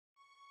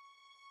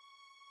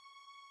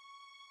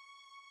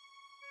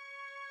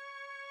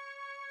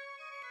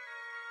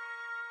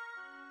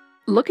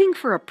Looking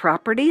for a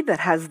property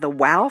that has the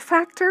wow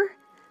factor?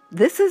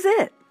 This is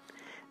it.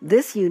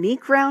 This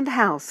unique round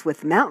house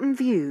with mountain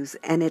views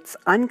and its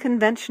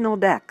unconventional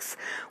decks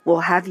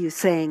will have you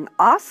saying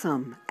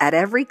awesome at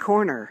every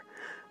corner.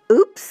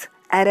 Oops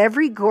at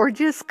every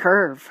gorgeous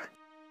curve.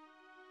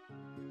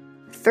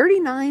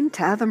 39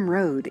 Tatham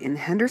Road in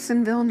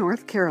Hendersonville,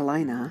 North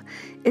Carolina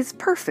is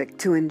perfect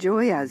to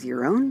enjoy as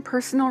your own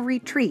personal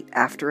retreat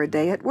after a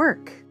day at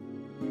work.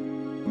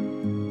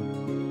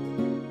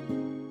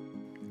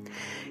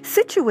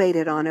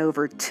 Situated on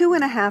over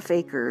 2.5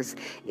 acres,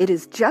 it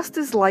is just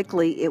as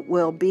likely it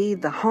will be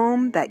the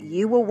home that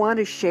you will want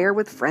to share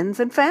with friends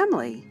and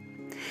family.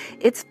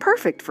 It's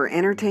perfect for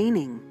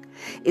entertaining.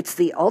 It's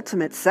the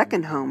ultimate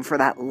second home for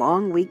that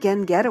long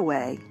weekend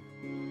getaway.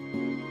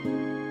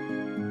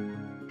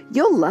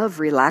 You'll love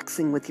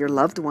relaxing with your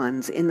loved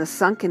ones in the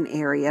sunken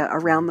area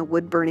around the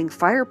wood-burning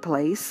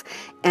fireplace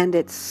and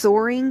its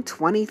soaring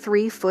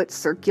 23-foot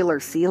circular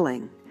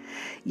ceiling.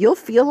 You'll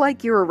feel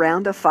like you're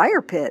around a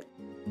fire pit.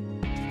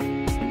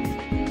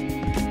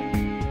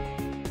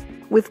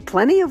 With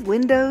plenty of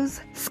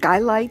windows,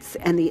 skylights,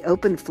 and the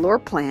open floor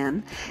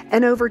plan,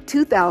 and over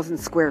 2,000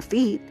 square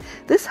feet,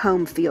 this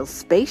home feels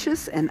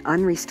spacious and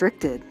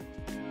unrestricted.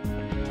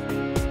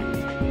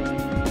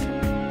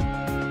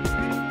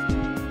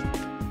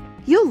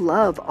 You'll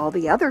love all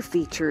the other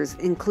features,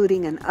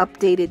 including an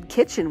updated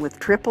kitchen with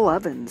triple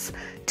ovens,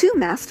 2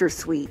 master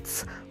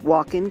suites,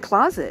 walk-in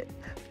closet,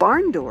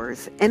 barn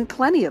doors, and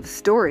plenty of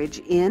storage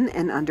in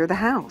and under the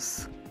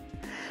house.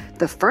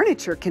 The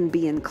furniture can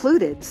be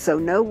included, so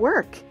no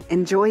work.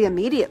 Enjoy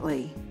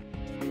immediately.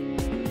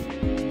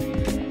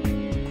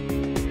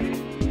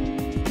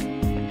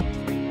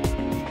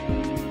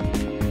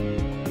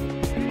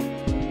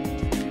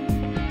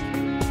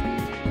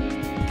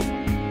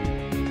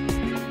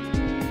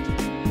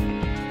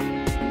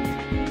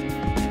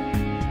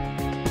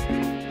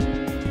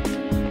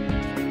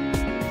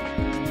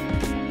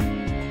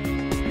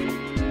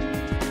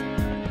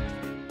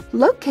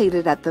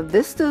 Located at the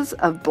vistas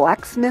of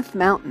Blacksmith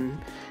Mountain,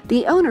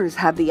 the owners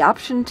have the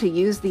option to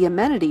use the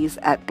amenities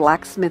at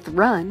Blacksmith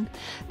Run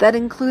that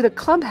include a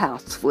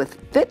clubhouse with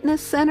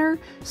fitness center,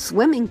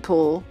 swimming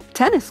pool,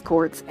 tennis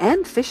courts,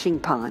 and fishing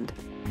pond.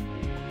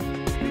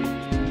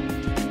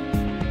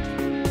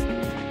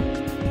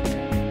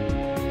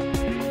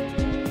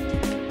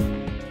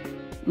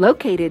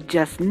 Located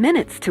just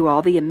minutes to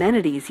all the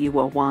amenities you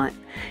will want,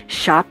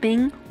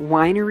 shopping,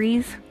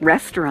 wineries,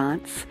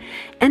 restaurants,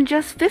 and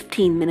just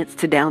 15 minutes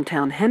to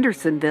downtown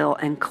Hendersonville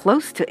and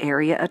close to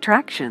area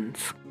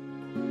attractions.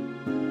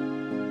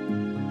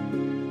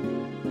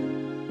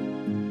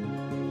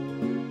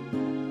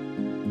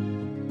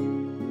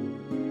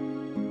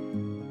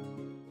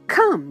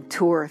 Come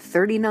tour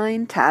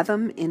 39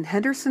 Tatham in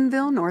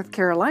Hendersonville, North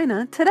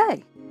Carolina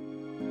today.